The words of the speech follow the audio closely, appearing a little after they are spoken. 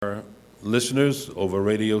listeners over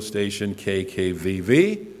radio station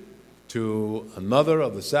KKVV to another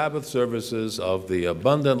of the Sabbath services of the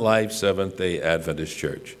Abundant Life Seventh-day Adventist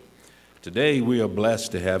Church. Today we are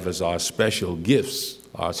blessed to have as our special guests,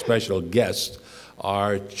 our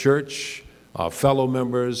church, our fellow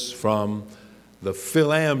members from the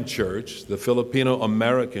Philam Church, the Filipino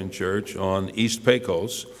American Church on East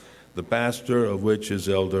Pecos, the pastor of which is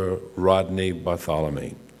Elder Rodney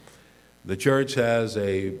Bartholomew. The church has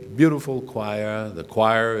a beautiful choir. The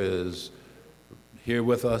choir is here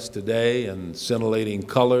with us today in scintillating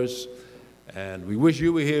colors, and we wish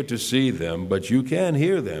you were here to see them, but you can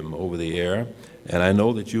hear them over the air, and I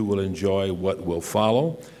know that you will enjoy what will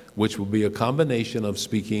follow, which will be a combination of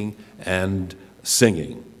speaking and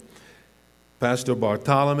singing. Pastor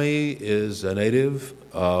Bartholomew is a native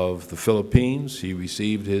of the Philippines. He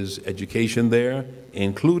received his education there,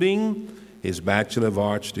 including his Bachelor of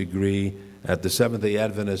Arts degree at the Seventh-day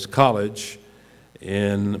Adventist College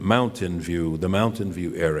in Mountain View, the Mountain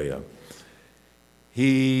View area.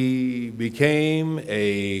 He became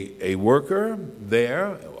a worker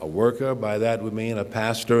there. A worker, by that we mean a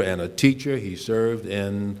pastor and a teacher. He served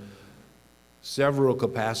in several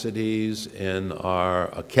capacities in our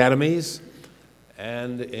academies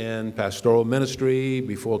and in pastoral ministry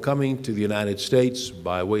before coming to the United States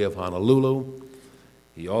by way of Honolulu.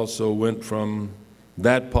 He also went from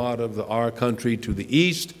that part of our country to the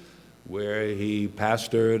east, where he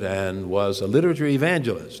pastored and was a literature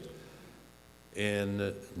evangelist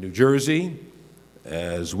in New Jersey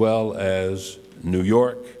as well as New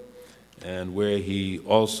York, and where he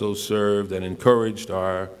also served and encouraged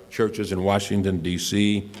our churches in Washington,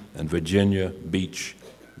 D.C. and Virginia Beach,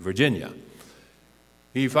 Virginia.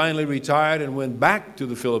 He finally retired and went back to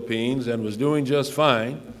the Philippines and was doing just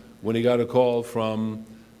fine when he got a call from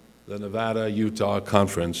the Nevada-Utah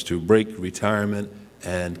Conference to break retirement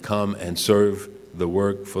and come and serve the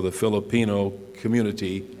work for the Filipino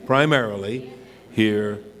community, primarily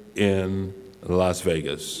here in Las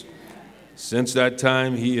Vegas. Since that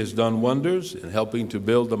time, he has done wonders in helping to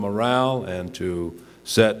build the morale and to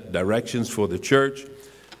set directions for the church.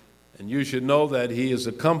 And you should know that he is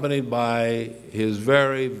accompanied by his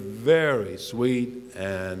very, very sweet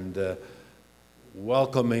and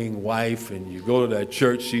welcoming wife. And you go to that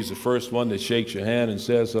church, she's the first one that shakes your hand and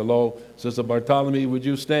says hello. Sister Bartholomew, would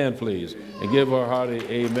you stand, please, and give her a hearty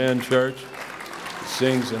amen, church.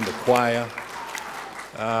 Sings in the choir.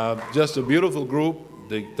 Just a beautiful group,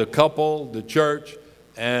 the couple, the church,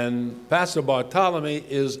 and Pastor Bartholomew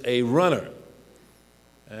is a runner.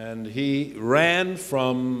 And he ran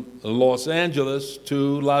from Los Angeles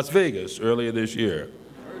to Las Vegas earlier this year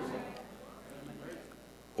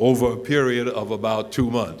over a period of about 2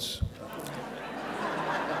 months.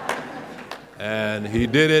 And he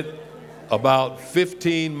did it about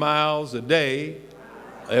 15 miles a day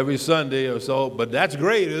every Sunday or so. But that's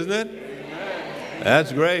great, isn't it?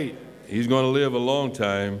 That's great. He's going to live a long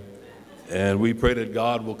time. And we pray that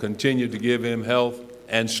God will continue to give him health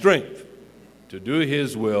and strength to do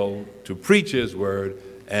his will, to preach his word,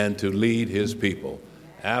 and to lead his people.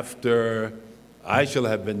 After I shall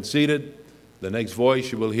have been seated, the next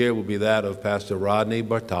voice you will hear will be that of Pastor Rodney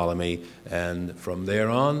Bartholomew, and from there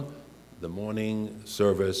on, the morning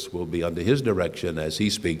service will be under his direction as he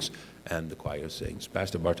speaks and the choir sings.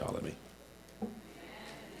 Pastor Bartholomew.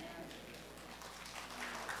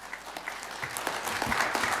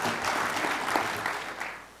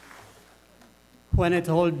 When I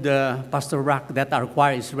told Pastor Rock that our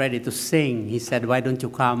choir is ready to sing, he said, "Why don't you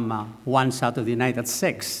come one Saturday night at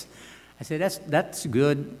 6?" I said, that's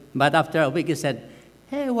good. But after a week, he said,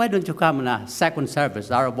 "Hey, why don't you come on a second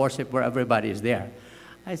service, our worship where everybody is there?"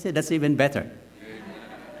 I said, "That's even better."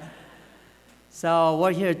 So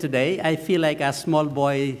we're here today. I feel like a small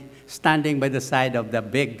boy standing by the side of the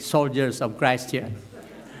big soldiers of Christ here.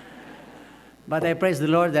 But I praise the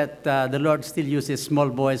Lord that the Lord still uses small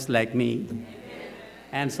boys like me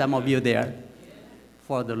and some of you there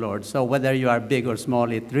for the Lord. So whether you are big or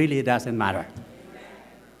small, it really doesn't matter.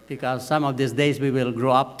 Because some of these days we will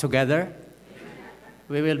grow up together.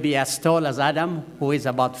 We will be as tall as Adam, who is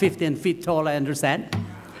about 15 feet tall, I understand.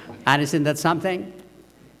 And isn't that something?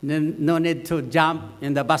 No need to jump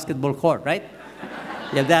in the basketball court, right?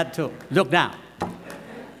 You have that too. Look now.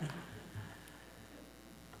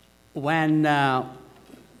 When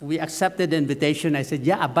we accepted the invitation, I said,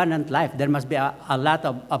 yeah, abundant life. There must be a lot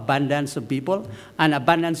of abundance of people and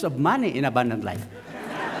abundance of money in abundant life.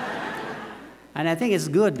 And I think it's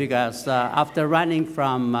good because after running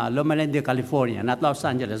from Loma Linda, California, not Los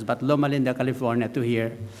Angeles, but Loma Linda, California to here,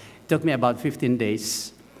 it took me about 15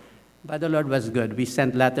 days. But the Lord was good. We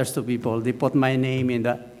sent letters to people. They put my name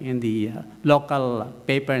in the local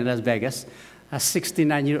paper in Las Vegas, a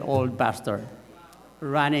 69-year-old pastor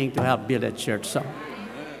running to help build a church. So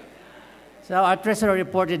our treasurer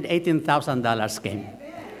reported $18,000 came.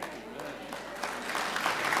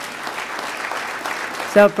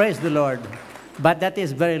 So praise the Lord. But that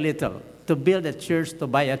is very little. To build a church, to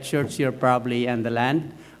buy a church here probably, and the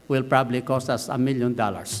land will probably cost us $1 million.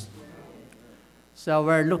 So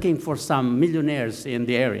we're looking for some millionaires in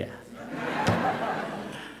the area.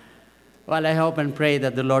 Well, I hope and pray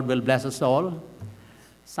that the Lord will bless us all.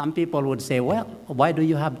 Some people would say, well, why do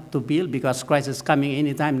you have to build? Because Christ is coming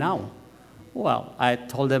anytime now. Well, I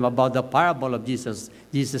told them about the parable of Jesus.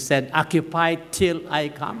 Jesus said, occupy till I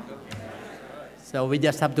come. So we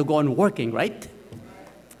just have to go on working, right?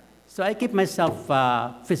 So I keep myself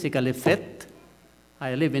physically fit.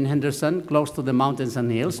 I live in Henderson, close to the mountains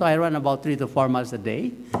and hills, so I run about 3 to 4 miles a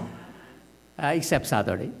day, except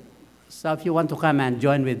Saturday. So if you want to come and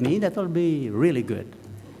join with me, that will be really good.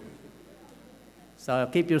 So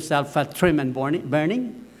keep yourself trim and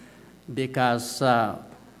burning, because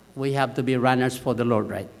we have to be runners for the Lord,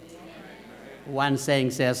 right? One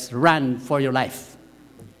saying says, run for your life,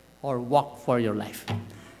 or walk for your life.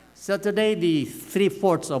 So today, the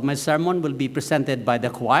 3/4 of my sermon will be presented by the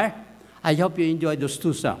choir. I hope you enjoy those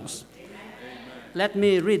 2 songs. Amen. Let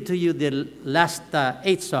me read to you the last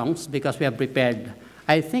 8 songs, because we have prepared.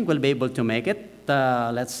 I think we'll be able to make it.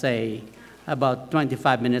 Let's say about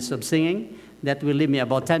 25 minutes of singing. That will leave me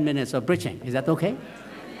about 10 minutes of preaching. Is that okay?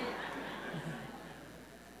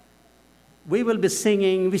 We will be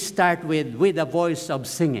singing. We start with a voice of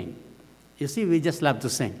singing. You see, we just love to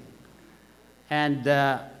sing.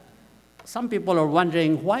 And some people are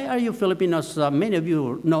wondering, why are you Filipinos, many of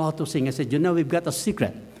you know how to sing. I said, we've got a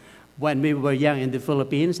secret. When we were young in the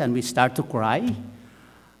Philippines and we start to cry,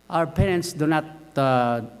 our parents do not,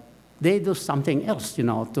 they do something else,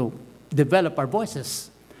 to develop our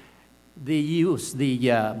voices. They use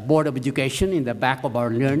the Board of Education in the back of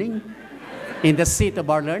our learning, in the seat of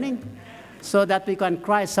our learning, so that we can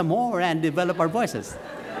cry some more and develop our voices.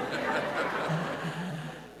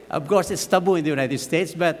 Of course, it's taboo in the United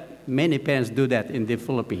States, but many parents do that in the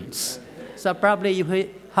Philippines. So probably you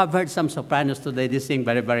have heard some sopranos today, they sing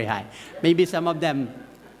very, very high. Maybe some of them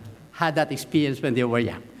had that experience when they were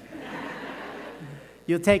young.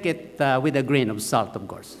 You take it with a grain of salt, of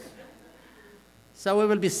course. So we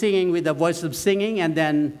will be singing with the voice of singing, and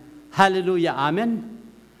then, hallelujah, amen.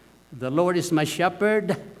 The Lord is my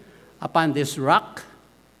shepherd upon this rock.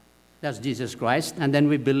 That's Jesus Christ. And then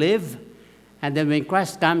we believe. And then when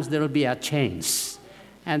Christ comes, there will be a change.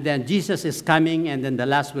 And then Jesus is coming, and then the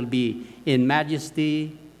last will be in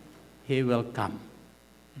majesty, he will come.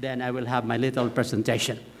 Then I will have my little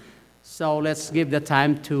presentation. So let's give the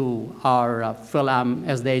time to our Philam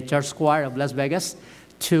SDA Church Choir of Las Vegas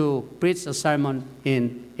to preach a sermon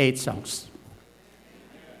in 8 songs.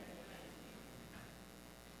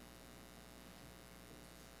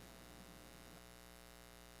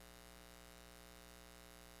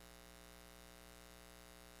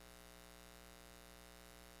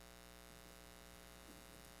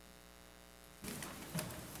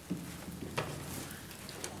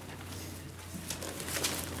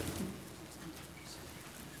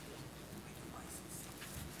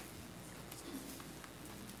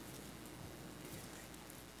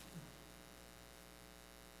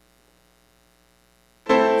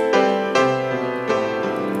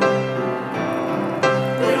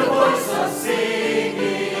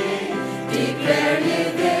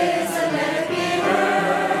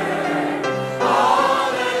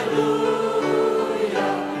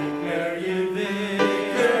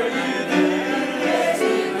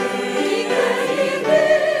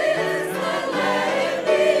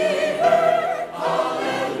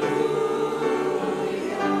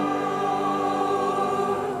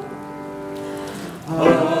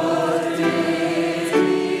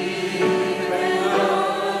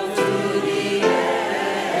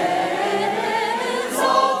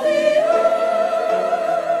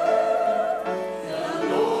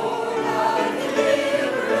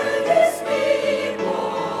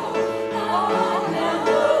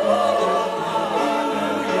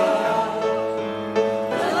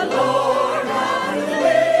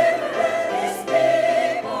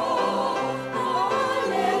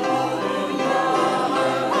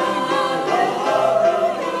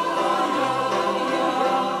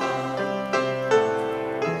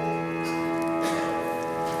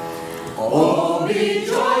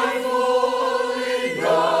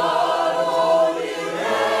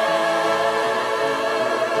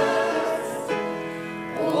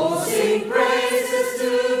 Sing praises to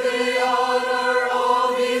the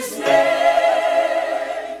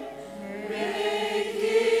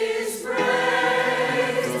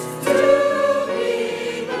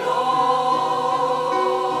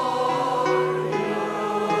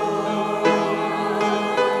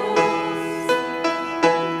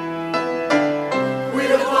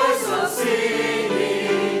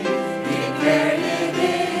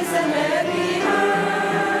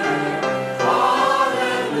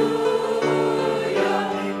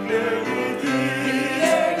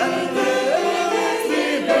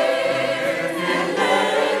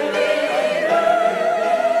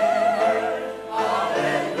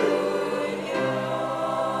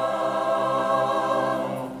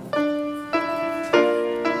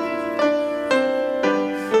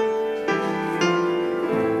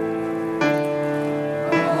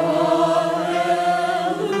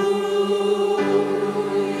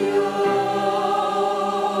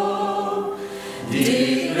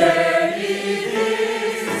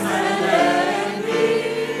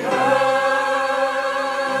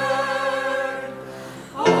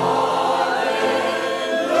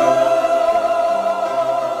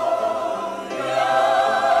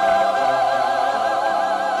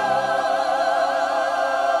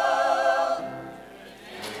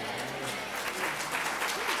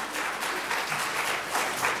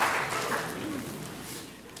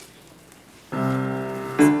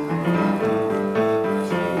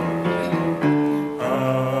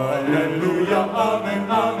Amen,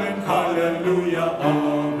 Amen, Hallelujah,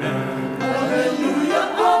 Amen. Hallelujah,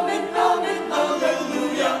 Amen, Amen,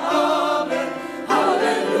 Hallelujah, Amen.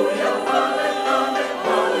 Hallelujah, Amen, Amen,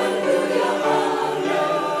 Hallelujah,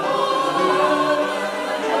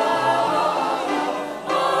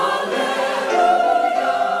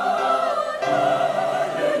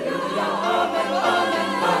 Hallelujah,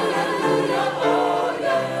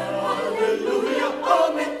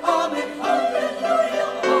 Amen, Amen, Hallelujah,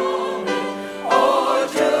 Amen. Oh,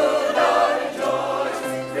 Judah, rejoice,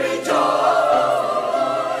 rejoice,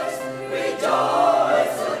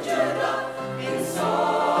 rejoice, O Judah, in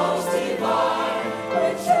songs divine.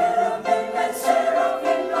 With cherubim and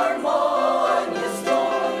seraphim harmonious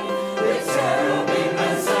join. With cherubim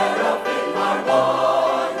and seraphim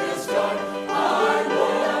harmonious join.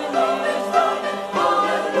 Harmonious join,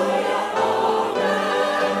 hallelujah,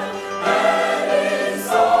 amen. And in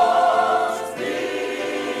songs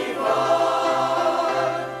divine,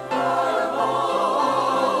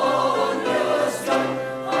 harmonious join.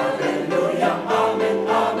 Hallelujah, amen,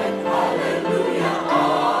 amen, hallelujah,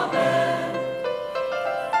 amen.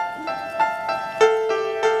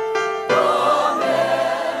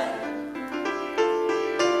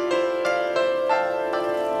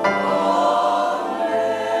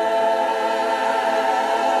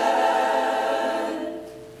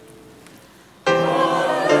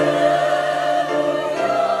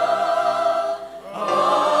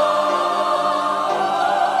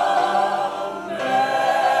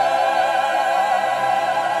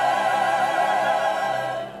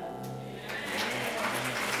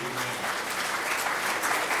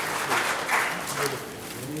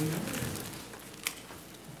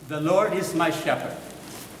 The Lord is my shepherd.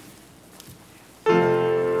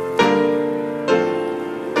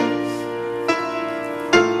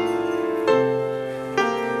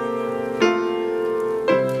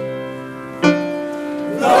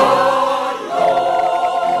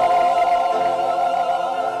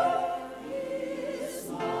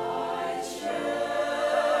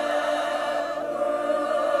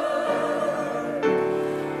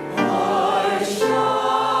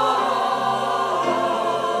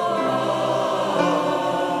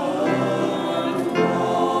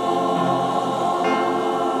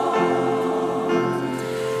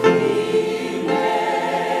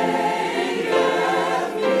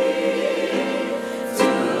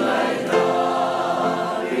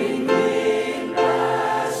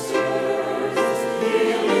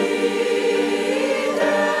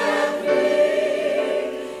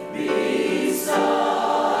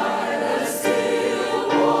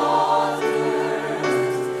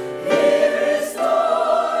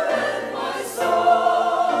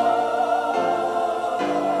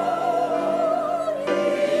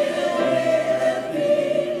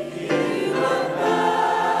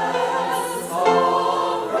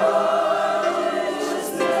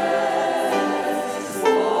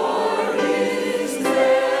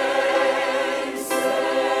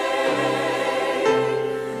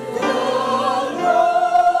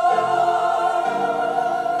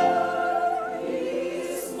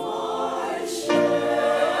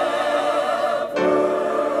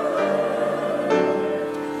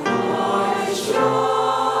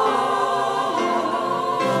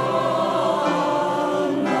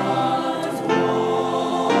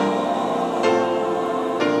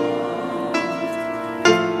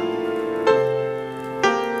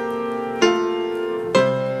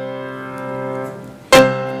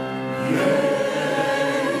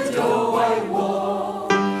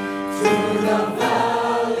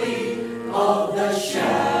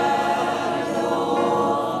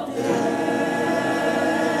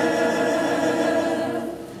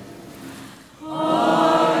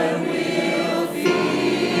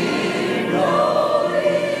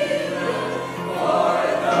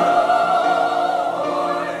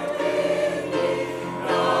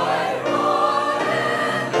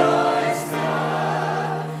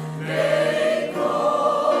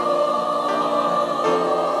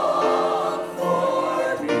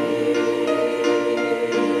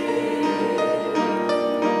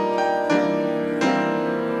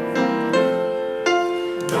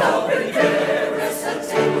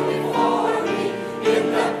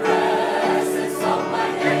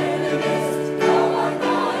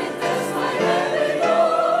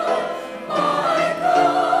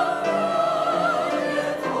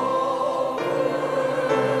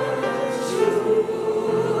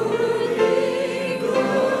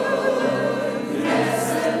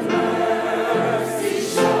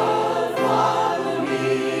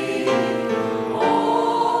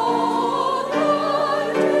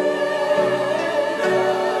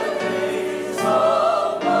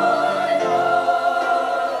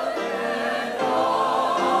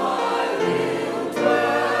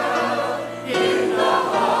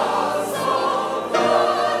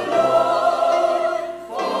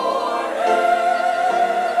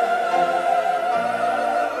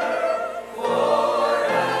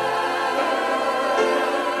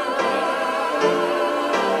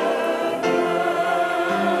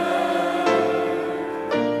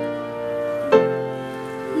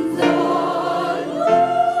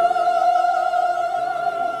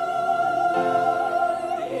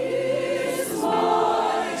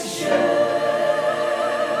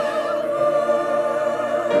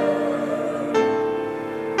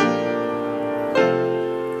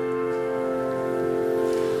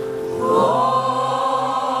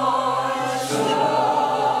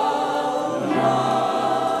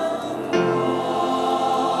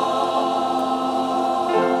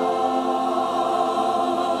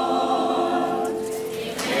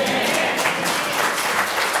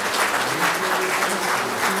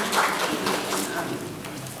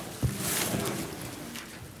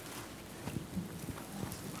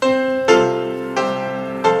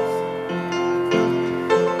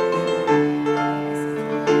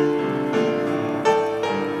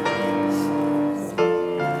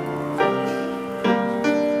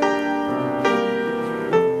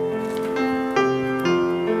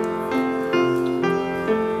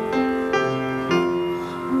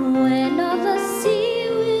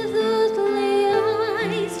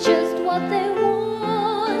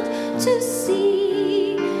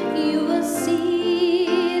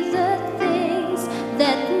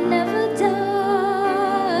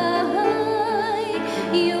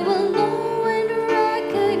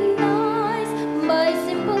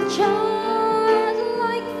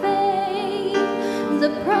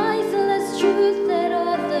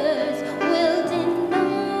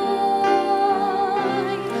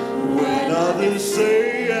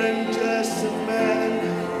 way and just a man,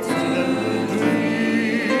 and the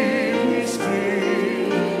dream we scream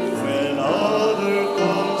when other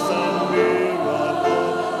comes and we're on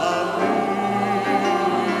our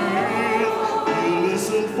knees. You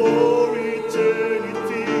listen for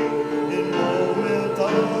eternity in moment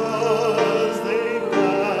as they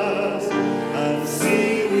pass, and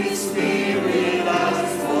see with spirit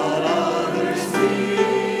as what others need.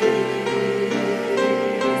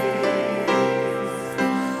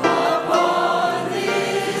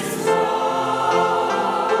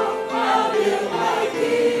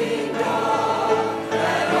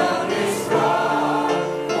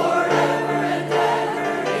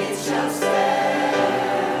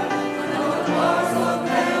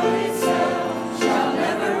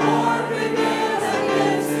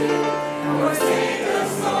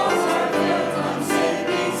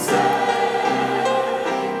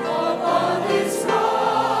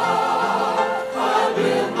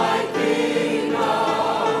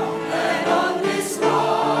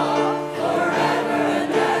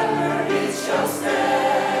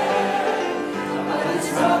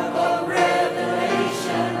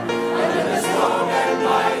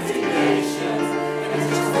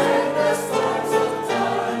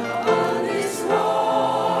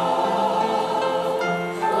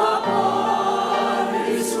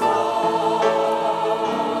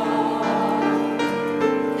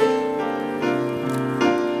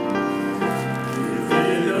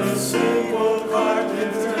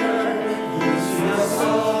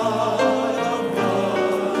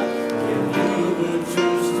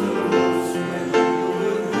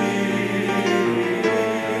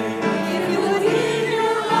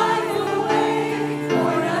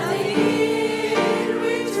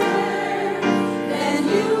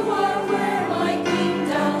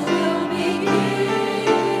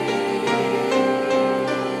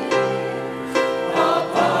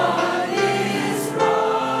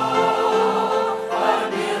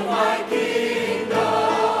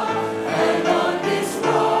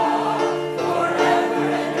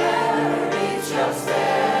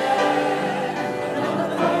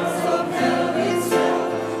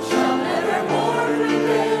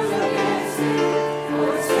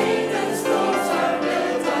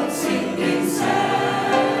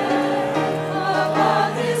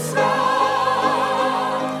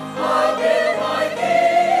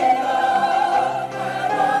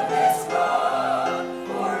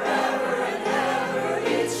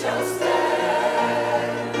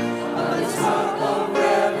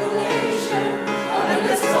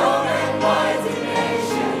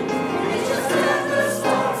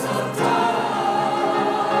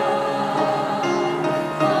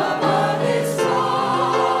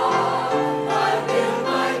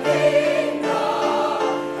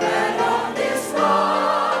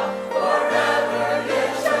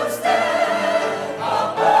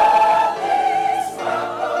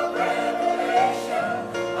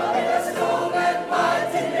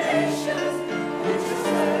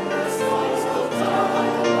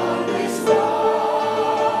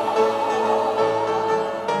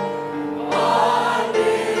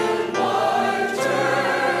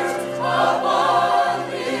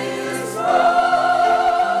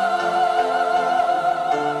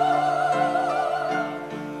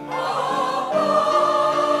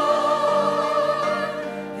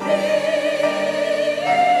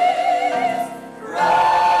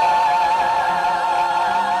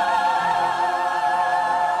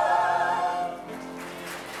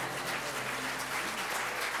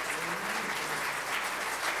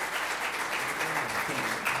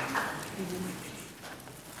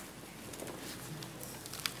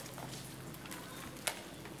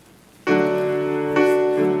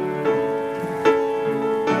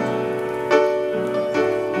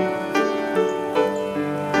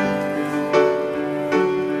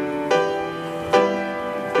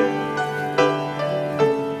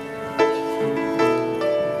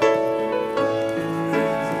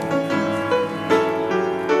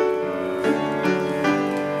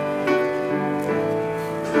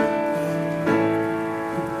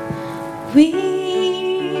 We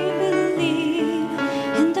believe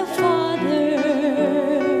in the Father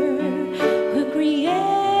who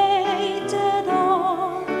created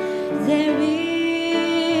all there is,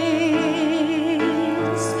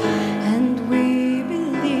 and we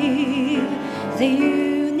believe the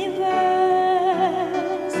universe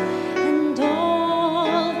and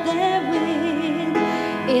all therein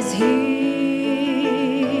is His.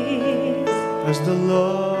 As the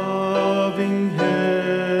loving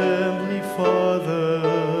Heavenly Father,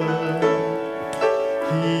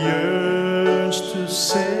 He yearns to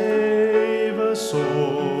save us all.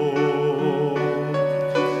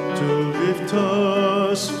 lift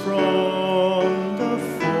us from the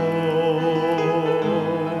fall.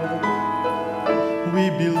 We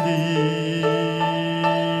believe.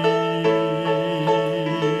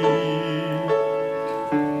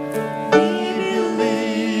 We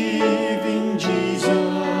believe in Jesus,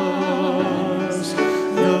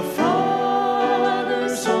 the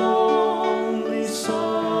Father's only Son,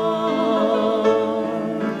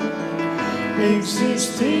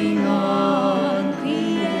 existing uncreated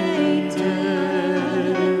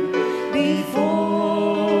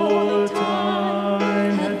before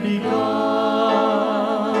time had begun.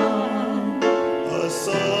 A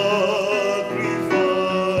sacrifice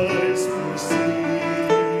for sin.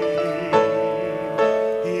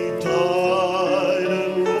 He died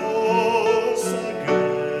and rose again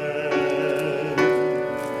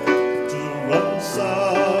to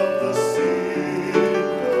ransom the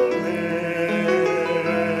sinful man.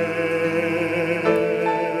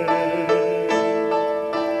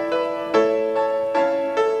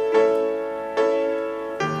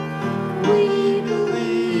 We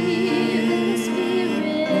believe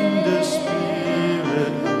in the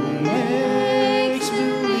Spirit who makes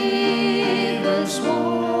believers one.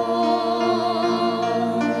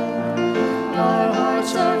 Our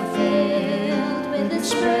hearts are filled with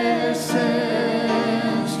His presence.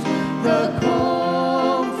 The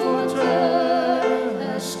Comforter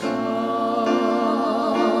has come.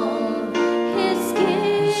 His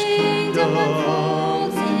kingdom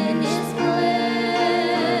unfolds in His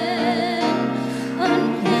plan,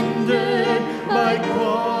 unhindered by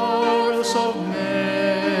quarrels of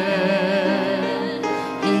men.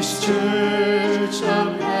 His church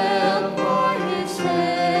upheld by His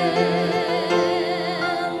hand.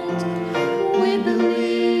 We believe.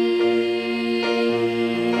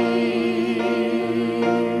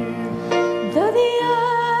 Though the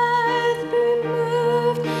earth be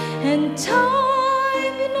removed and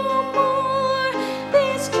time be no more,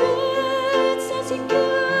 these truths are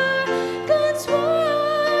secure. God's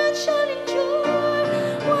word shall endure.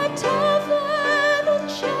 Whatever the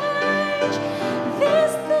change,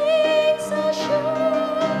 these things are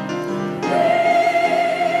sure.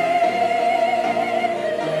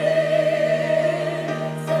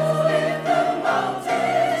 So if the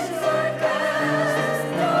mountains are cast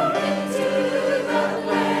down into the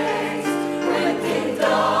place where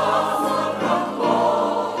kingdoms are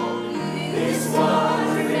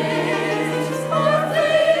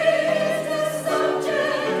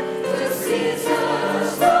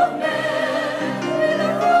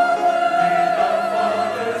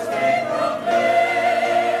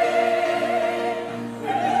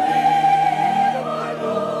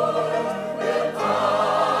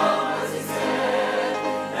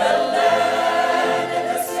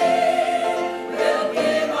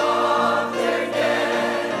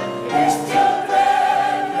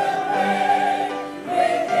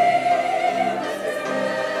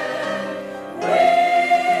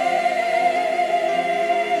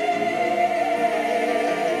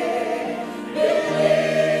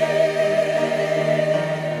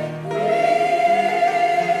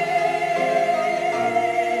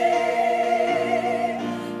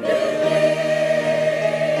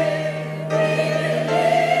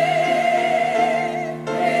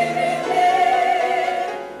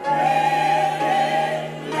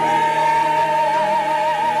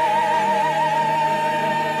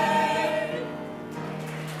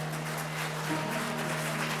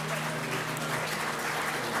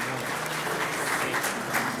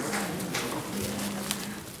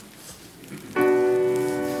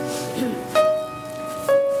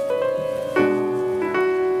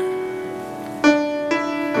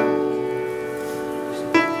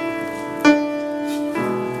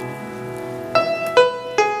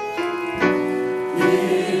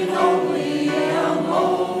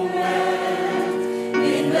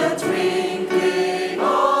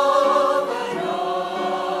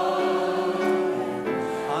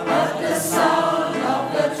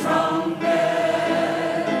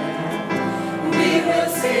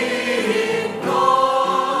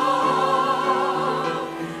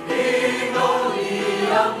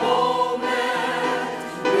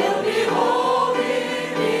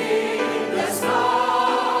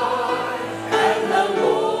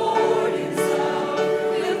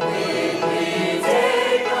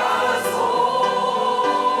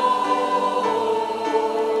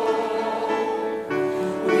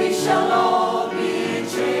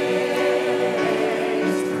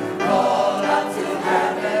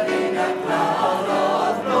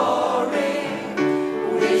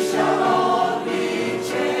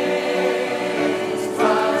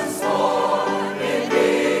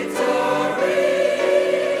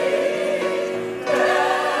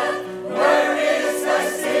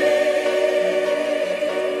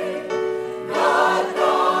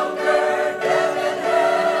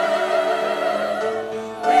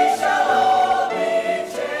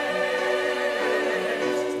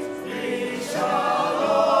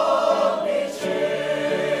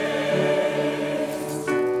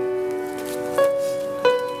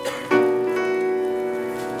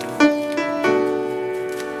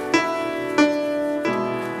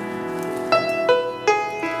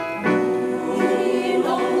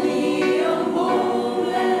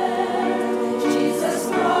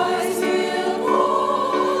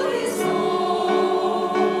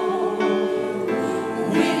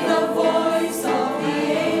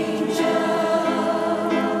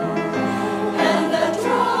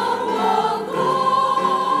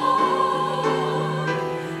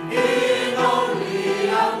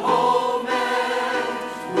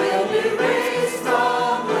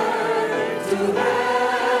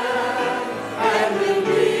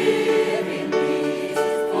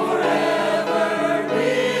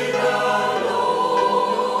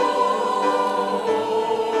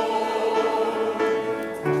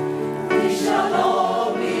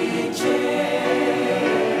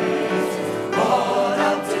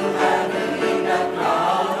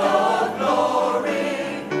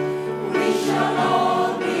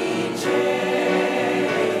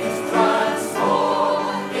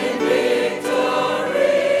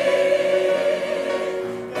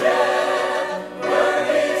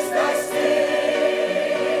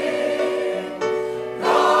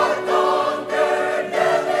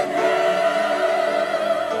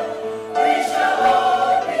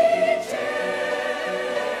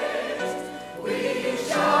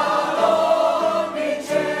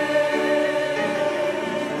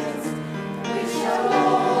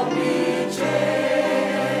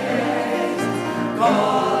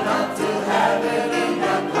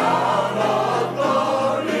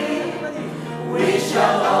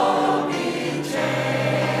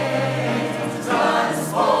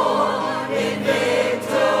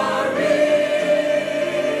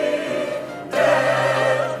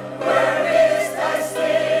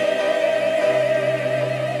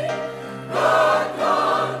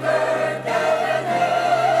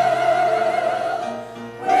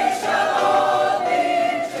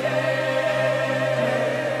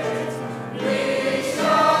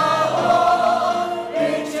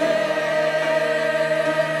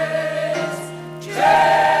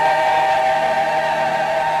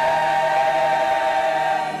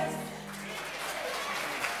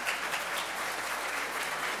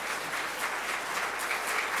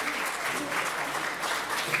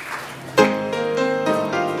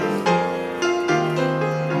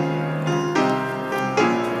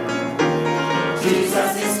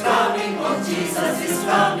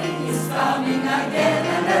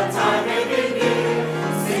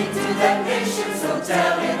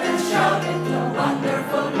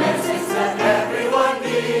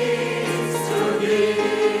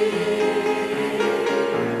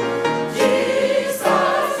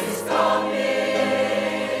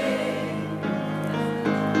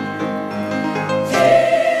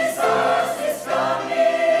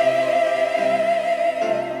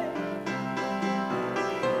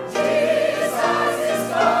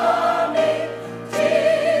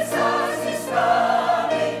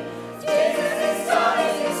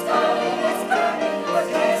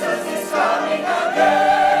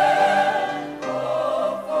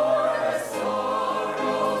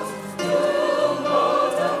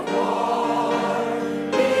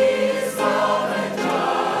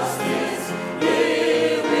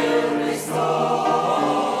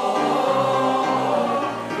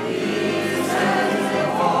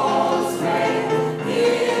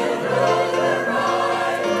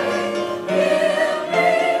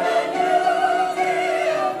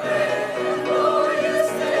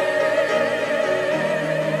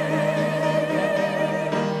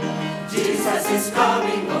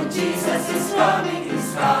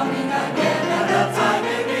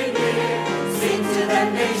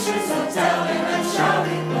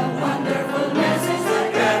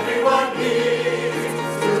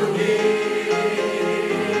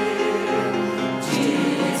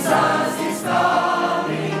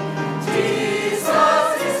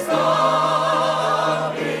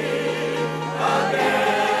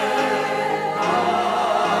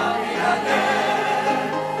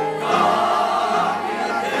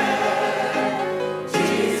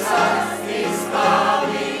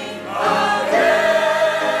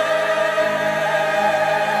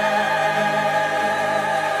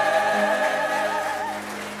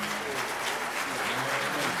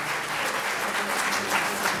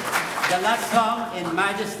The last song, In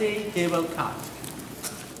Majesty He Will Come.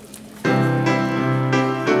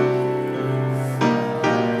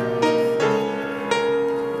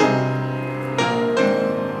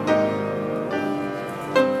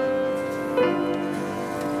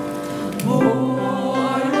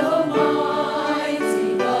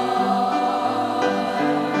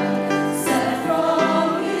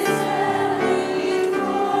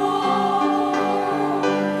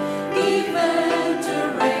 Even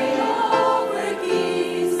to reign over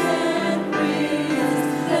kings and princes.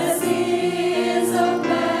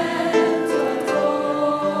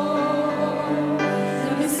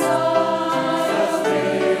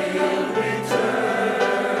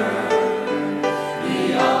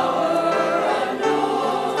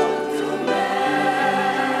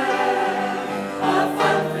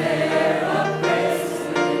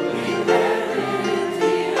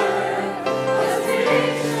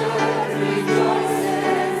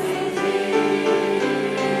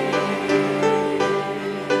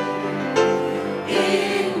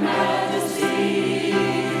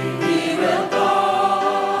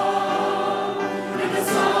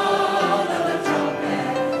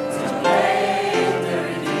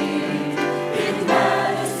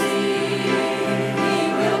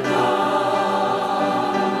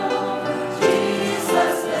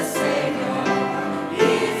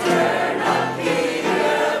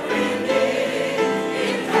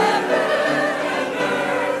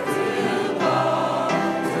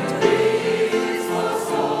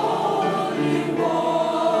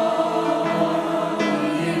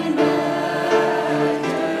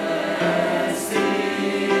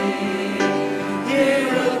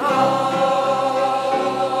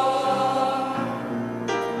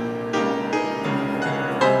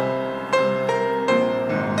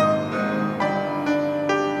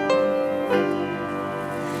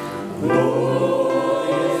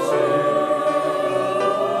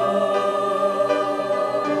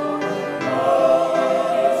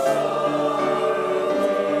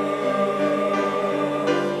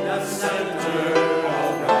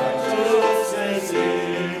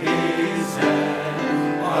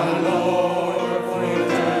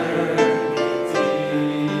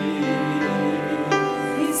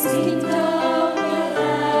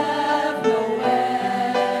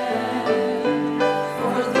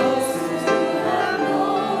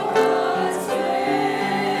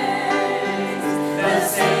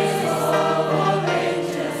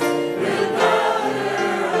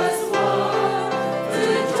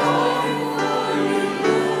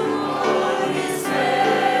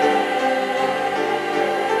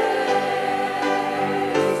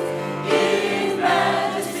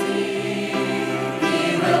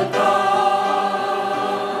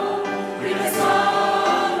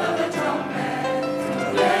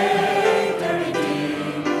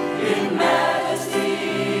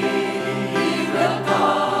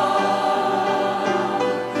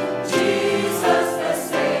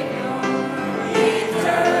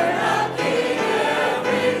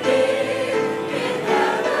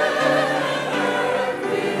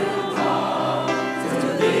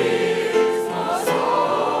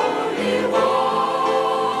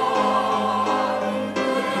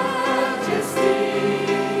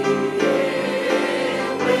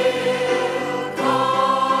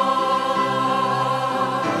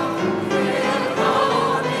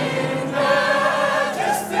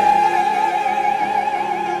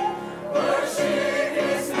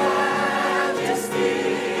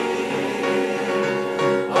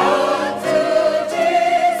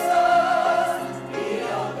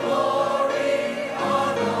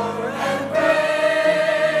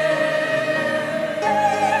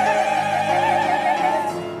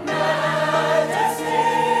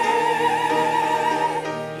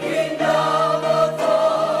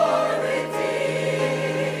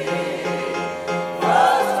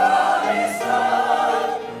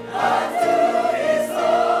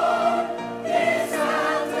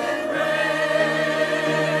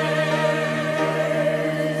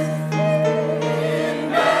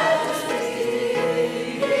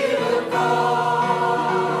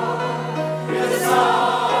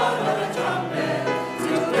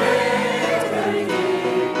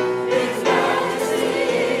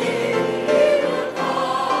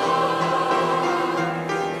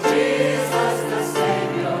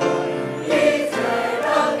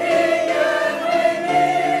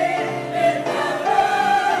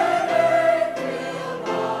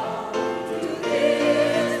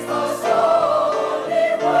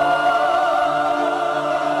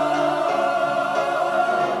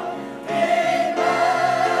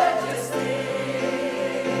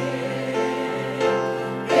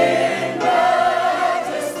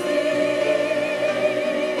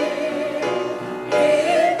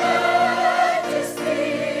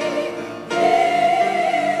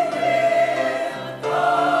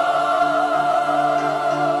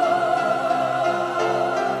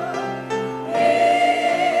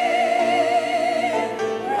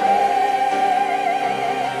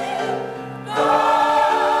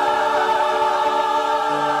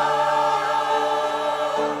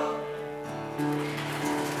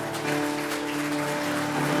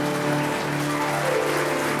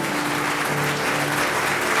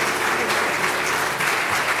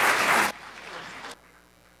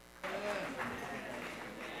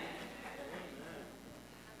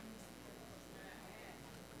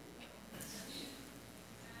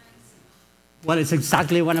 Well, it's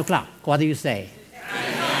exactly 1 o'clock. What do you say?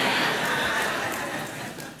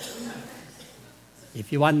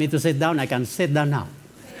 If you want me to sit down, I can sit down now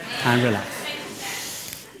and relax.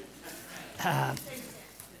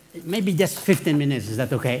 Maybe just 15 minutes, is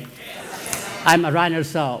that okay? I'm a runner,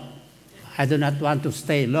 so I do not want to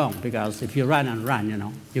stay long because if you run and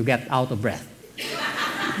run, you get out of breath.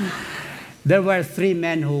 There were 3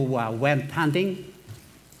 men who went hunting,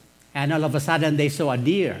 and all of a sudden they saw a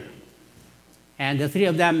deer. And the 3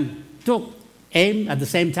 of them took aim at the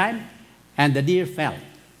same time, and the deer fell.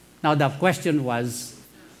 Now the question was,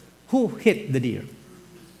 who hit the deer?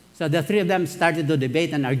 So the 3 of them started to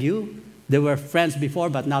debate and argue. They were friends before,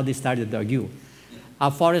 but now they started to argue. A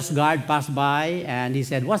forest guard passed by, and he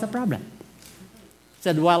said, what's the problem? He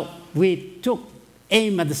said, well, we took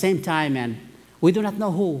aim at the same time, and we do not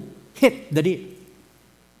know who hit the deer.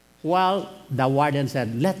 Well, the warden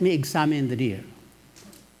said, let me examine the deer.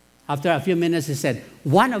 After a few minutes, he said,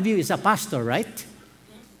 one of you is a pastor, right?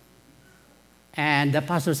 And the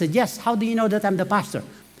pastor said, yes, how do you know that I'm the pastor?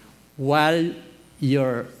 Well,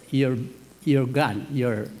 your gun,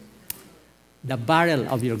 the barrel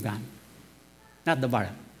of your gun, not the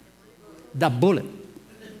barrel, the bullet.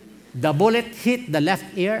 The bullet hit the left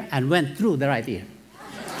ear and went through the right ear.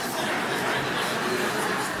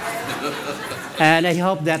 And I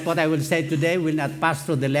hope that what I will say today will not pass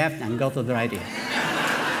through the left and go to the right ear.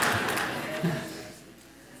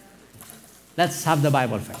 Let's have the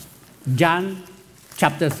Bible first. John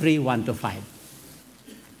chapter 3, 1 to 5.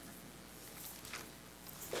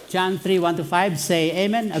 John 3, 1 to 5, say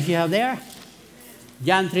amen if you have there.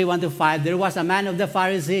 John 3, 1 to 5, there was a man of the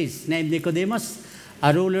Pharisees named Nicodemus,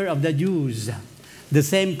 a ruler of the Jews. The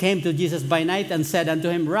same came to Jesus by night and said unto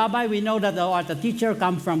him, Rabbi, we know that thou art a teacher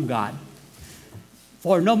come from God.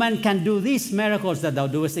 For no man can do these miracles that thou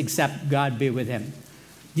doest except God be with him.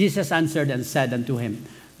 Jesus answered and said unto him,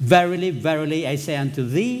 Verily, verily, I say unto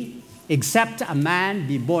thee, except a man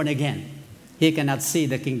be born again, he cannot see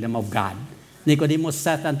the kingdom of God. Nicodemus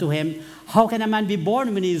said unto him, How can a man be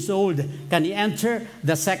born when he is old? Can he enter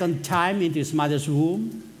the second time into his mother's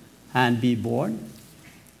womb and be born?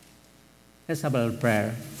 Let's have a little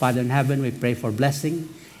prayer. Father in heaven, we pray for blessing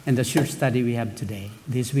in the short study we have today.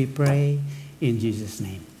 This we pray in Jesus'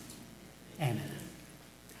 name. Amen.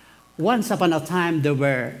 Once upon a time, there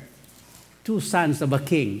were 2 sons of a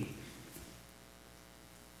king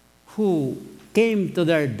who came to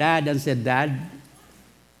their dad and said, Dad,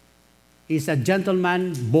 is a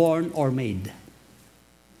gentleman born or made?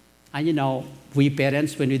 And we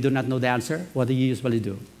parents, when we do not know the answer, what do you usually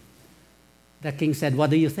do? The king said, what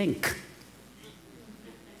do you think?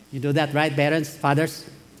 You do that, right, parents, fathers,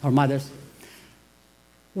 or mothers?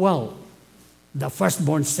 Well, the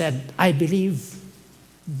firstborn said, I believe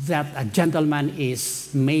that a gentleman is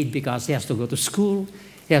made because he has to go to school,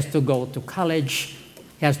 he has to go to college,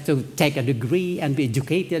 he has to take a degree and be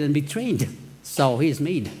educated and be trained. So he is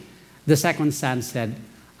made. The second son said,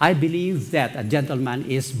 I believe that a gentleman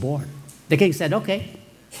is born. The king said, okay,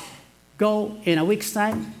 go in a week's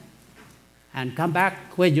time and come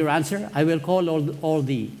back with your answer. I will call all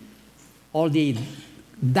the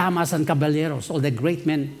damas and caballeros, all the great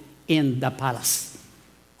men in the palace.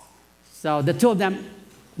 So the 2 of them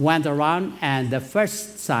went around, and the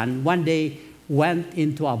first son one day went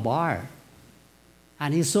into a bar,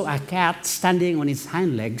 and he saw a cat standing on its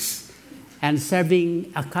hind legs and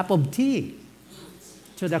serving a cup of tea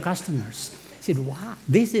to the customers. He said, wow,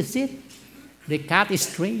 this is it? The cat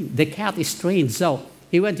is trained. The cat is trained. So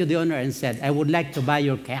he went to the owner and said, I would like to buy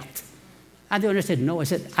your cat. And the owner said, no. I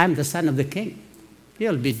said, I'm the son of the king.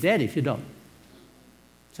 You'll be dead if you don't.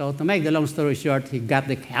 So to make the long story short, he got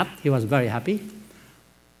the cat. He was very happy.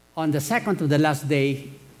 On the second to the last day,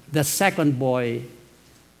 the second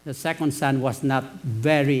son was not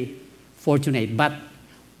very fortunate. But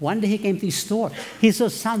one day he came to his store. He saw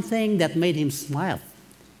something that made him smile.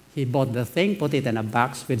 He bought the thing, put it in a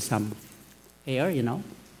box with some air,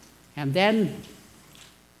 And then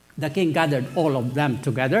the king gathered all of them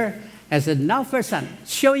together and said, now, first son,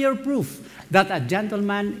 show your proof that a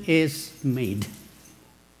gentleman is made.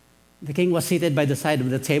 The king was seated by the side of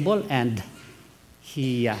the table, and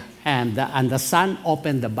the son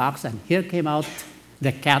opened the box, and here came out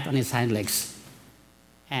the cat on his hind legs.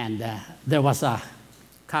 And there was a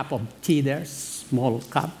cup of tea there, small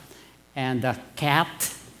cup, and the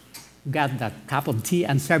cat got the cup of tea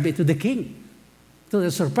and served it to the king. To the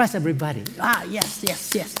surprise everybody.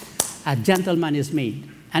 Yes. A gentleman is made.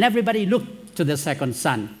 And everybody looked to the second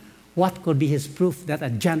son. What could be his proof that a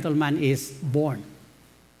gentleman is born?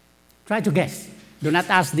 Try to guess. Do not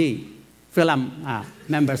ask the film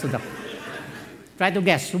members of the... Try to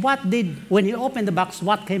guess. When he opened the box,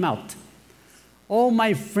 what came out? Oh,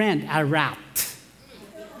 my friend, a rat.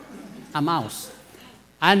 A mouse.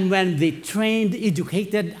 And when the trained,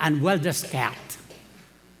 educated, and well-dressed cat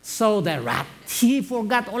saw the rat, he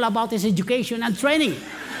forgot all about his education and training.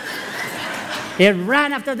 He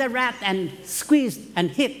ran after the rat and squeezed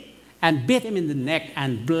and hit and bit him in the neck,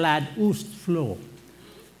 and blood oozed flow.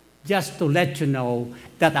 Just to let you know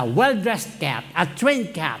that a well-dressed cat, a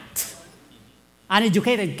trained cat, an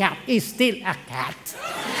educated cat is still a cat.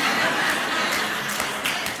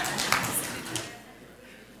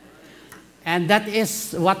 And that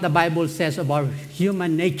is what the Bible says about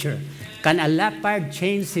human nature. Can a leopard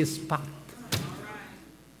change his spot?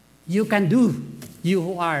 You can do, you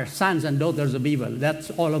who are sons and daughters of evil.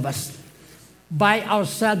 That's all of us. By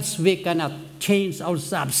ourselves, we cannot change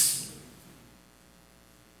ourselves.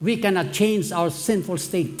 We cannot change our sinful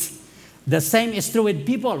state. The same is true with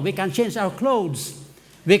people. We can change our clothes.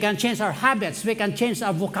 We can change our habits. We can change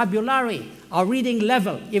our vocabulary, our reading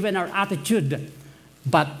level, even our attitude.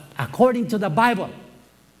 But according to the Bible,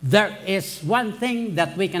 there is one thing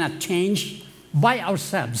that we cannot change by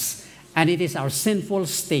ourselves, and it is our sinful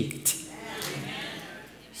state.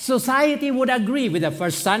 Society would agree with the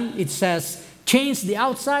first son. It says, change the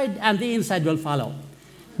outside and the inside will follow.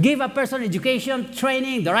 Give a person education,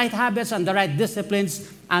 training, the right habits and the right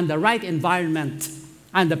disciplines and the right environment,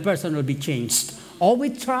 and the person will be changed. Oh, we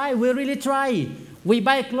try, we really try. We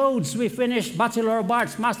buy clothes, we finish Bachelor of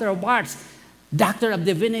Arts, Master of Arts, Doctor of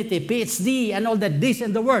Divinity, PhD, and all the this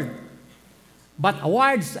in the world. But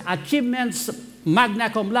awards, achievements, magna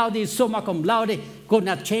cum laude, summa cum laude, could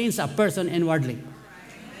not change a person inwardly.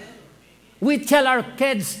 We tell our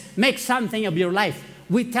kids, make something of your life.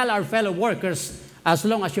 We tell our fellow workers, as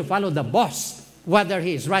long as you follow the boss, whether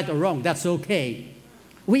he is right or wrong, that's okay.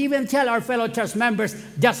 We even tell our fellow church members,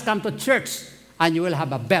 just come to church and you will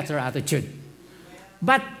have a better attitude.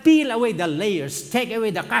 But peel away the layers, take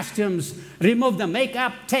away the costumes, remove the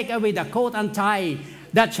makeup, take away the coat and tie,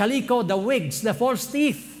 the chaleco, the wigs, the false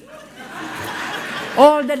teeth,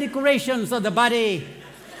 all the decorations of the body,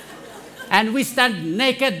 and we stand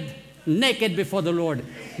naked before the Lord.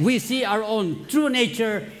 We see our own true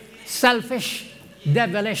nature, selfish,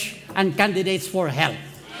 devilish, and candidates for hell.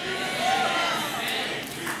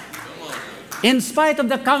 In spite of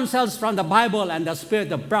the counsels from the Bible and the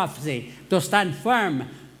spirit of prophecy, to stand firm,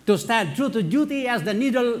 to stand true to duty as the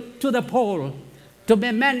needle to the pole, to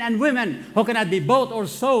be men and women who cannot be bought or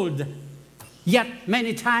sold. Yet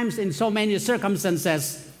many times in so many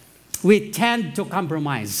circumstances, we tend to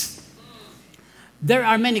compromise. There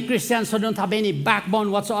are many Christians who don't have any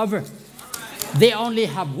backbone whatsoever. They only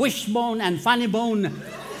have wishbone and funny bone,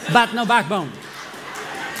 but no backbone.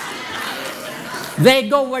 They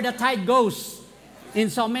go where the tide goes. In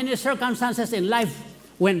so many circumstances in life,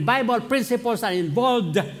 when Bible principles are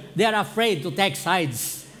involved, they are afraid to take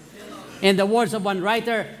sides. In the words of one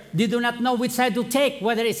writer, they do not know which side to take,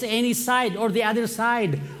 whether it's any side or the other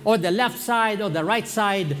side, or the left side or the right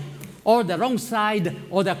side, or the wrong side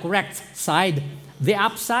or the correct side, the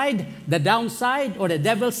upside, the downside, or the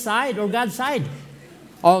devil's side or God's side.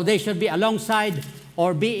 Or they should be alongside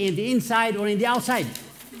or be in the inside or in the outside.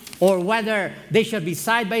 Or whether they should be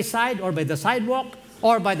side by side or by the sidewalk,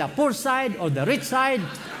 or by the poor side or the rich side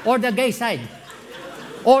or the gay side,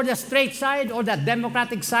 or the straight side or the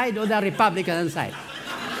Democratic side or the Republican side.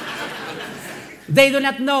 They do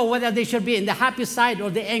not know whether they should be in the happy side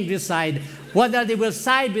or the angry side, whether they will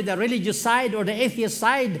side with the religious side or the atheist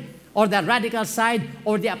side, or the radical side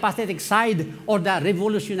or the apathetic side, or the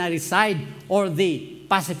revolutionary side or the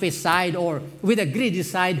pacifist side, or with the greedy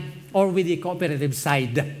side or with the cooperative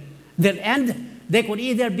side. Their end, they could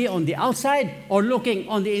either be on the outside or looking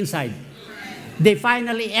on the inside. They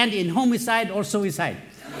finally end in homicide or suicide.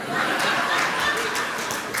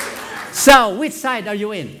 So, which side are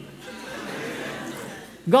you in?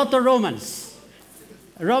 Go to Romans.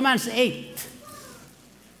 Romans 7,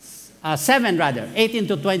 18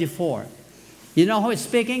 to 24. You know who is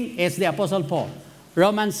speaking? It's the Apostle Paul.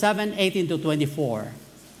 Romans 7, 18 to 24.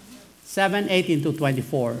 7, 18 to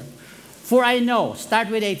 24. For I know, start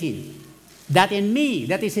with 18, that in me,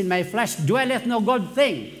 that is in my flesh, dwelleth no good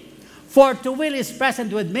thing. For to will is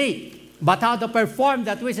present with me, but how to perform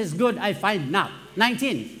that which is good I find not.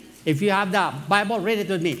 19, if you have the Bible, read it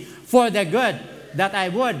with me. For the good that I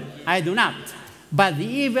would, I do not. But the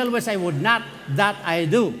evil which I would not, that I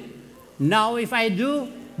do. Now if I do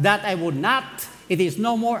that I would not, it is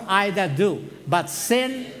no more I that do, but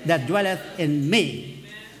sin that dwelleth in me.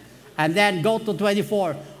 And then go to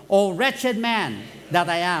 24. O wretched man that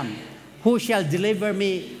I am, who shall deliver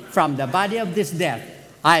me from the body of this death?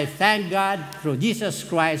 I thank God through Jesus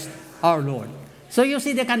Christ our Lord. So you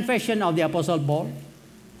see the confession of the Apostle Paul?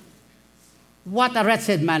 What a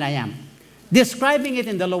wretched man I am. Describing it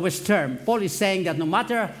in the lowest term, Paul is saying that no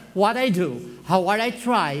matter what I do, how hard I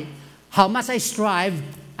try, how much I strive,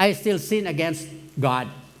 I still sin against God.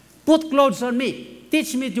 Put clothes on me.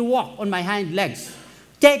 Teach me to walk on my hind legs.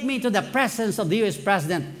 Take me to the presence of the U.S.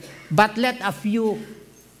 President. But let a few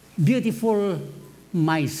beautiful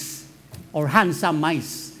mice or handsome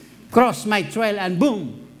mice cross my trail and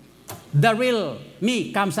boom, the real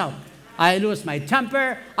me comes out. I lose my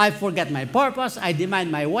temper. I forget my purpose. I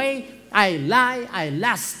demand my way. I lie. I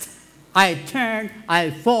lust. I turn.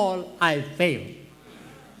 I fall. I fail.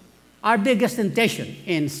 Our biggest temptation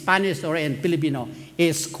in Spanish or in Filipino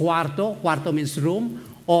is cuarto. Cuarto means room,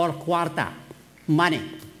 or cuarta, money.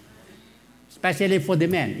 Especially for the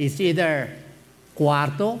men. It's either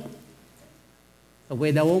cuarto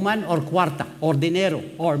with a woman or cuarta, or dinero,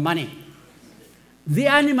 or money. The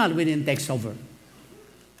animal within takes over.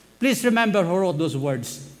 Please remember who wrote those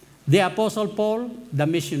words. The Apostle Paul, the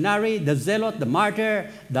missionary, the zealot, the martyr,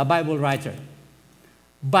 the Bible writer.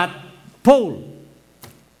 But Paul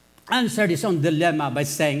answered his own dilemma by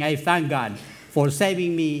saying, I thank God for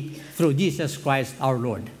saving me through Jesus Christ our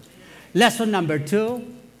Lord. Lesson number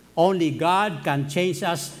 2, only God can change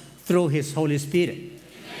us through His Holy Spirit.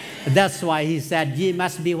 That's why He said, ye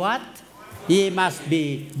must be what? Ye must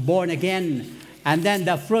be born again. And then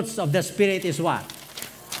the fruits of the Spirit is what?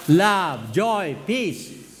 Love, joy,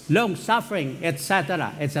 peace, long-suffering,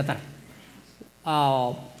 etc., etc.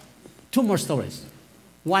 2 more stories.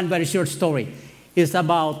 One very short story is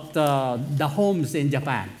about the homes in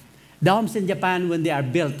Japan. The homes in Japan, when they are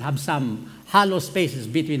built, have some hollow spaces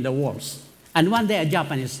between the walls. And one day a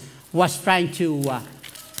Japanese was trying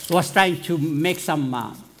to make some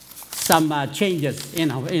changes in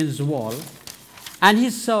his wall, and he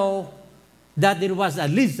saw that there was a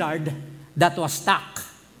lizard that was stuck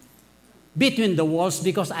between the walls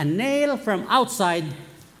because a nail from outside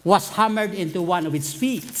was hammered into one of its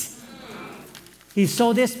feet. He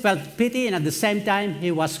saw this, felt pity, and at the same time,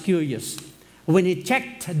 he was curious. When he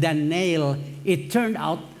checked the nail, it turned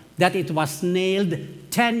out that it was nailed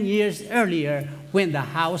 10 years earlier when the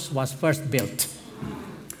house was first built.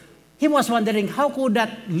 He was wondering, how could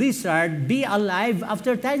that lizard be alive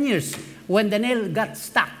after 10 years when the nail got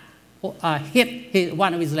stuck, hit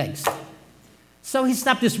one of his legs? So he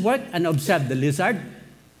stopped his work and observed the lizard,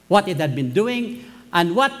 what it had been doing,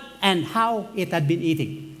 and what and how it had been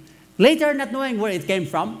eating. Later, not knowing where it came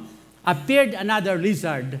from, appeared another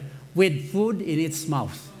lizard with food in its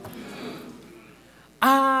mouth.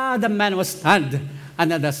 The man was stunned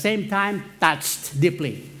and at the same time touched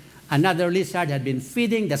deeply. Another lizard had been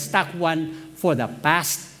feeding the stuck one for the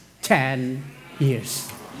past 10 years.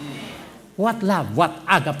 What love, what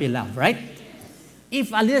agape love, right?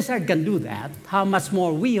 If a lizard can do that, how much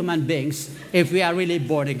more we human beings if we are really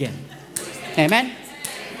born again? Amen?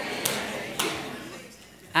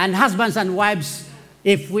 And husbands and wives,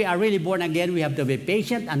 if we are really born again, we have to be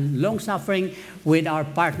patient and long-suffering with our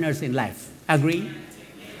partners in life. Agree?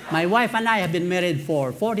 My wife and I have been married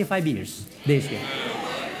for 45 years this year.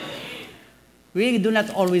 We do not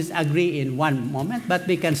always agree in one moment, but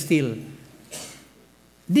we can still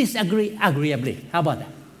disagree agreeably. How about that?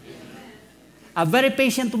 A very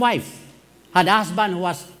patient wife had a husband who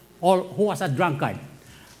was a drunkard.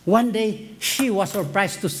 One day, she was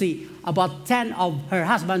surprised to see about 10 of her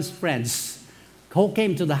husband's friends who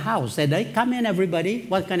came to the house. Said, hey, come in, everybody.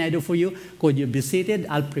 What can I do for you? Could you be seated?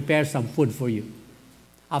 I'll prepare some food for you.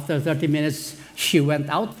 After 30 minutes, she went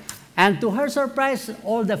out. And to her surprise,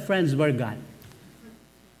 all the friends were gone.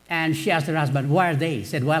 And she asked her husband, where are they? He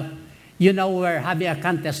said, well, you know, we're having a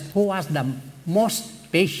contest. Who has the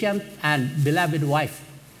most patient and beloved wife?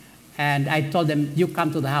 And I told them, you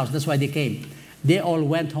come to the house. That's why they came. They all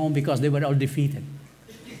went home because they were all defeated.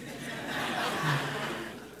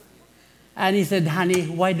 And he said, honey,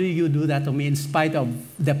 why do you do that to me in spite of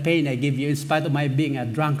the pain I give you, in spite of my being a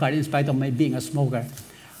drunkard, in spite of my being a smoker?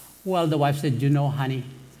 Well, the wife said, you know, honey,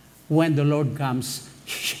 when the Lord comes,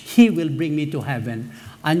 He will bring me to heaven,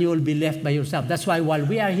 and you will be left by yourself. That's why while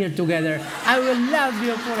we are here together, I will love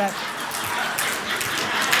you forever.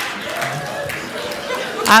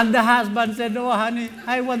 And the husband said, oh, honey,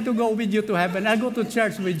 I want to go with you to heaven. I'll go to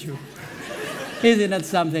church with you. Isn't that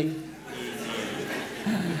something?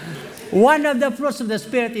 One of the fruits of the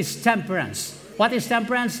Spirit is temperance. What is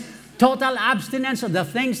temperance? Total abstinence of the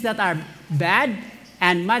things that are bad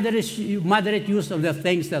and moderate use of the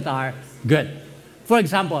things that are good. For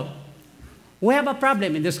example, we have a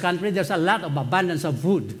problem in this country. There's a lot of abundance of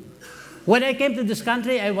food. When I came to this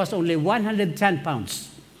country, I was only 110 pounds.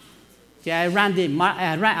 See, I've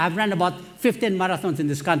run about 15 marathons in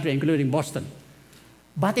this country, including Boston.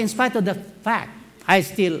 But in spite of the fact,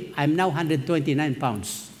 I'm now 129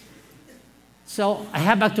 pounds. So I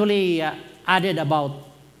have actually added about,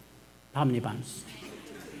 how many pounds?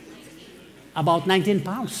 About 19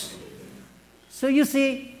 pounds. So you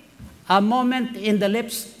see, a moment in the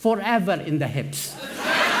lips, forever in the hips.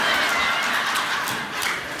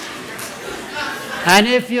 And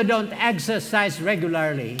if you don't exercise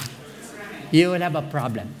regularly, you will have a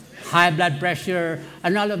problem. High blood pressure,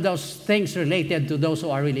 and all of those things related to those who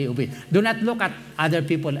are really obese. Do not look at other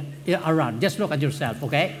people around. Just look at yourself,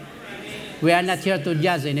 okay? We are not here to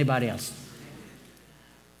judge anybody else.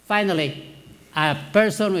 Finally, a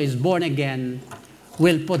person who is born again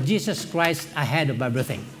will put Jesus Christ ahead of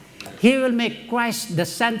everything. He will make Christ the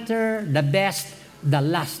center, the best, the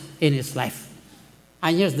last in his life.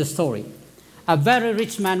 And here's the story. A very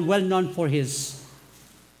rich man, well known for his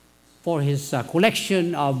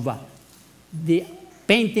collection of the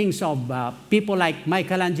paintings of people like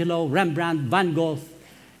Michelangelo, Rembrandt, Van Gogh,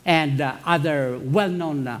 and other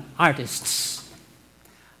well-known artists.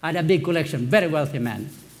 Had a big collection, very wealthy man.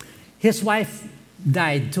 His wife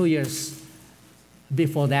died 2 years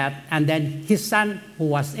before that, and then his son, who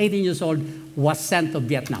was 18 years old, was sent to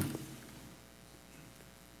Vietnam.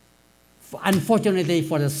 Unfortunately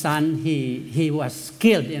for the son, he was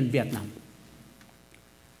killed in Vietnam.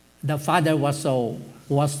 The father was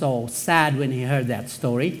so sad when he heard that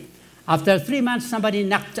story. After 3 months, somebody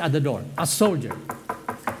knocked at the door, a soldier.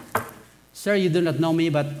 Sir, you do not know me,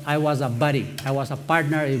 but I was a buddy. I was a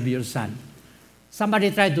partner of your son.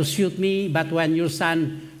 Somebody tried to shoot me, but when your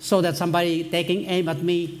son saw that somebody taking aim at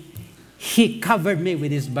me, he covered me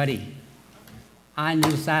with his body. And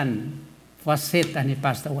your son was hit and he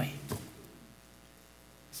passed away.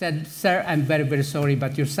 Said, sir, I'm very, very sorry,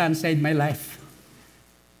 but your son saved my life.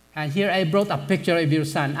 And here I brought a picture of your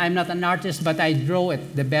son. I'm not an artist, but I drew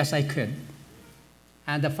it the best I could.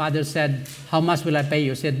 And the father said, how much will I pay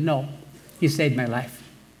you? He said, no, he saved my life.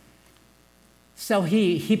 So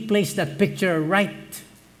he placed that picture right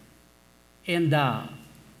in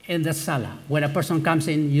the sala. When a person comes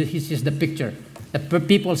in, he sees the picture. The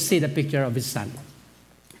people see the picture of his son.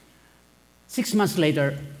 6 months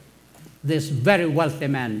later, this very wealthy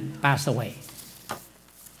man passed away.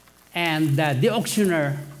 And the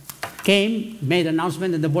auctioneer came, made an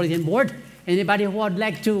announcement in the bulletin board. Anybody who would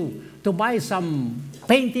like to buy some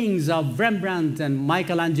paintings of Rembrandt and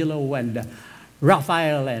Michelangelo and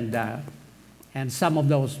Raphael and some of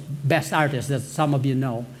those best artists that some of you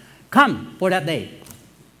know, come for that day.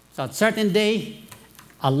 So at a certain day,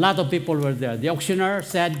 a lot of people were there. The auctioneer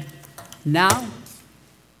said, now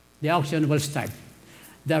the auction will start.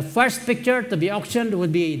 The first picture to be auctioned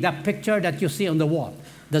would be the picture that you see on the wall.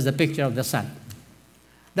 That's the picture of the son.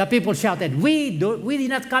 The people shouted, we did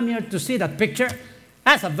not come here to see that picture.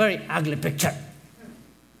 That's a very ugly picture.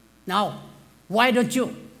 Now, why don't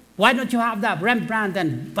you have the Rembrandt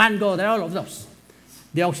and Van Gogh and all of those?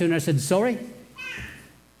 The auctioneer said, sorry.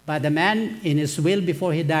 But the man in his will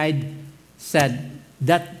before he died said,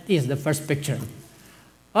 that is the first picture.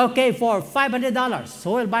 Okay, for $500,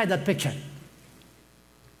 who will buy that picture?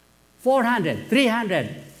 $400,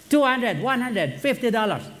 $300, $200, $100,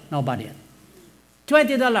 $50, nobody.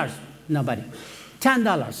 $20, nobody.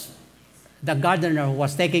 $10. The gardener who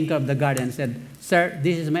was taking care of the garden said, sir,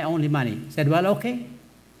 this is my only money. He said, well, okay,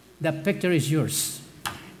 the picture is yours.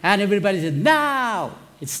 And everybody said, now,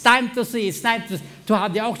 it's time to see, it's time to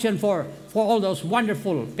have the auction for all those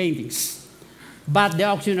wonderful paintings. But the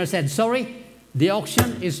auctioneer said, sorry, the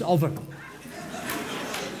auction is over.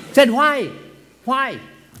 Said, why? Why?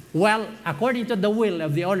 Well, according to the will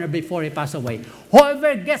of the owner before he passed away,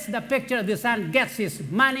 whoever gets the picture of the son gets his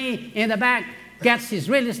money in the bank, gets his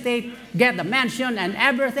real estate, gets the mansion and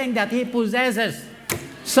everything that he possesses.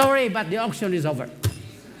 Sorry, but the auction is over.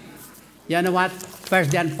 You know what? 1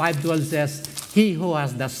 John 5:12 says, he who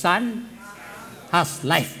has the Son has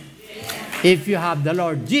life. If you have the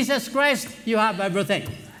Lord Jesus Christ, you have everything.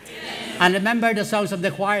 And remember the songs of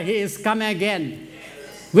the choir, he is coming again.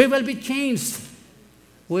 We will be changed.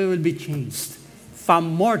 We will be changed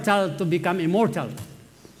from mortal to become immortal.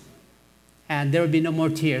 And there will be no more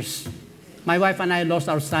tears. My wife and I lost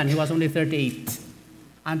our son. He was only 38.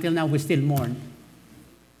 Until now, we still mourn.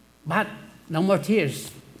 But no more tears.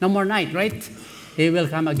 No more night, right? He will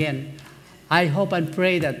come again. I hope and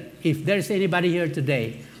pray that if there is anybody here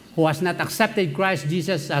today who has not accepted Christ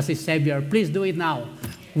Jesus as his Savior, please do it now.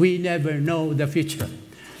 We never know the future.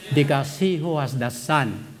 Because he who has the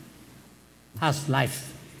Son has life.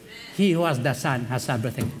 He who has the Son has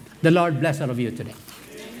everything. The Lord bless all of you today.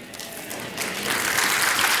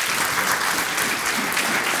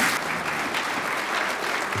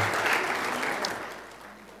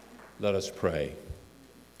 Let us pray.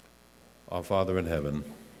 Our Father in heaven,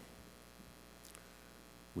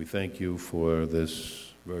 we thank you for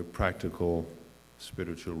this very practical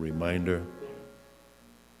spiritual reminder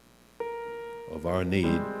of our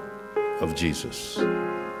need of Jesus,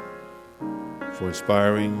 for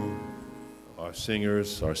inspiring our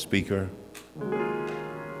singers, our speaker,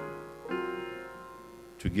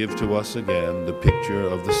 to give to us again the picture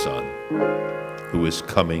of the Son who is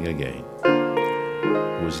coming again,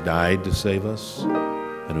 who has died to save us,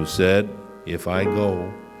 and who said, "If I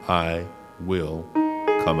go, I will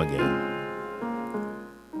come again."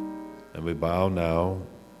 And we bow now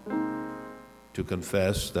to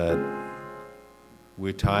confess that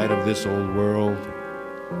we're tired of this old world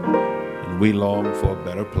and we long for a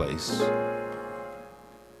better place.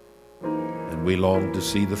 And we long to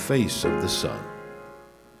see the face of the Son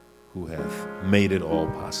who hath made it all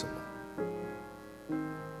possible.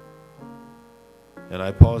 And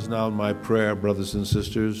I pause now in my prayer, brothers and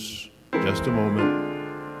sisters, just a moment,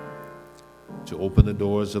 to open the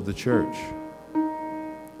doors of the church.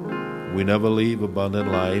 We never leave Abundant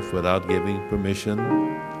Life without giving permission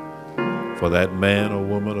for that man or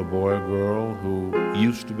woman or boy or girl who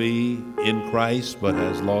used to be in Christ but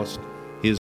has lost